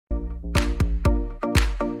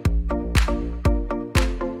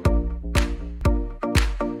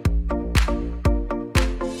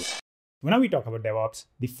When we talk about DevOps,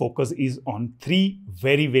 the focus is on three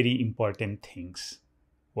very, very important things.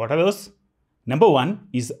 What are those? Number one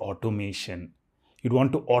is automation. You'd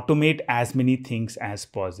want to automate as many things as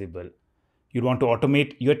possible. You'd want to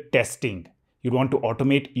automate your testing. You'd want to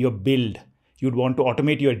automate your build. You'd want to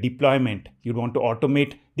automate your deployment. You'd want to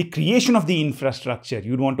automate the creation of the infrastructure.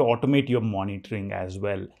 You'd want to automate your monitoring as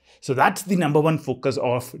well. So that's the number one focus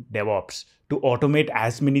of DevOps, to automate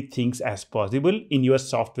as many things as possible in your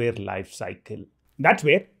software life cycle. That's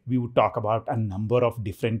where we would talk about a number of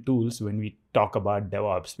different tools when we talk about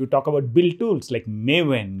DevOps. We would talk about build tools like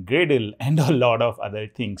Maven, Gradle, and a lot of other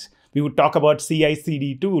things. We would talk about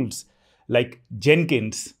CI/CD tools like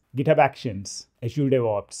Jenkins, GitHub Actions, Azure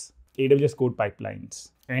DevOps, AWS Code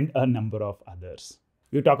Pipelines, and a number of others.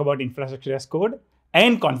 We talk about infrastructure as code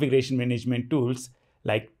and configuration management tools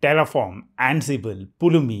like Terraform, Ansible,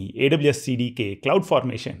 Pulumi, AWS CDK,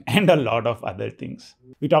 CloudFormation, and a lot of other things.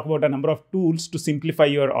 We talk about a number of tools to simplify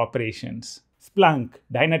your operations: Splunk,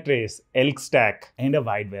 Dynatrace, Elk Stack, and a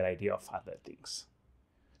wide variety of other things.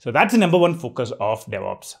 So that's the number one focus of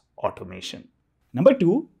DevOps: automation. Number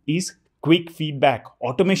two is quick feedback.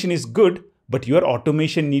 Automation is good, but your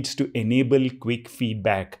automation needs to enable quick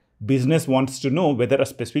feedback. Business wants to know whether a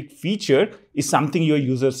specific feature is something your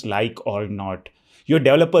users like or not. Your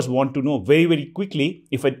developers want to know very, very quickly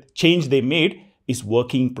if a change they made is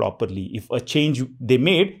working properly, if a change they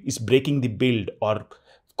made is breaking the build or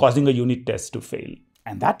causing a unit test to fail.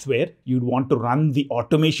 And that's where you'd want to run the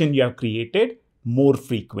automation you have created more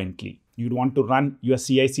frequently. You'd want to run your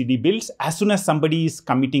CI/CD builds as soon as somebody is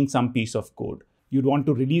committing some piece of code. You'd want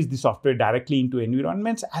to release the software directly into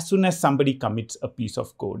environments as soon as somebody commits a piece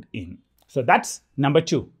of code in. So that's number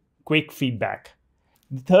two, quick feedback.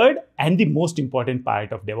 The third and the most important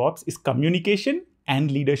part of DevOps is communication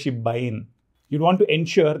and leadership buy-in. You want to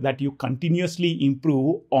ensure that you continuously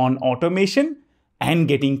improve on automation and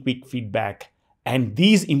getting quick feedback. And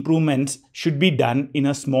these improvements should be done in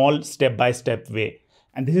a small step-by-step way.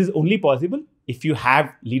 And this is only possible if you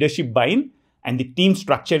have leadership buy-in and the team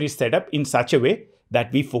structure is set up in such a way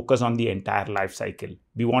that we focus on the entire life cycle.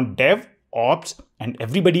 We want dev, ops, and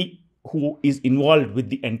everybody who is involved with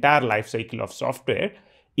the entire life cycle of software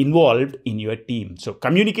involved in your team. So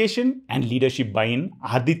communication and leadership buy-in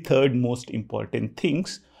are the third most important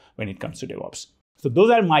things when it comes to DevOps. So those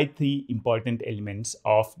are my three important elements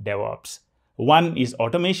of DevOps. One is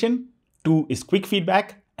automation, two is quick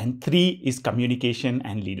feedback, and three is communication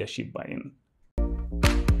and leadership buy-in.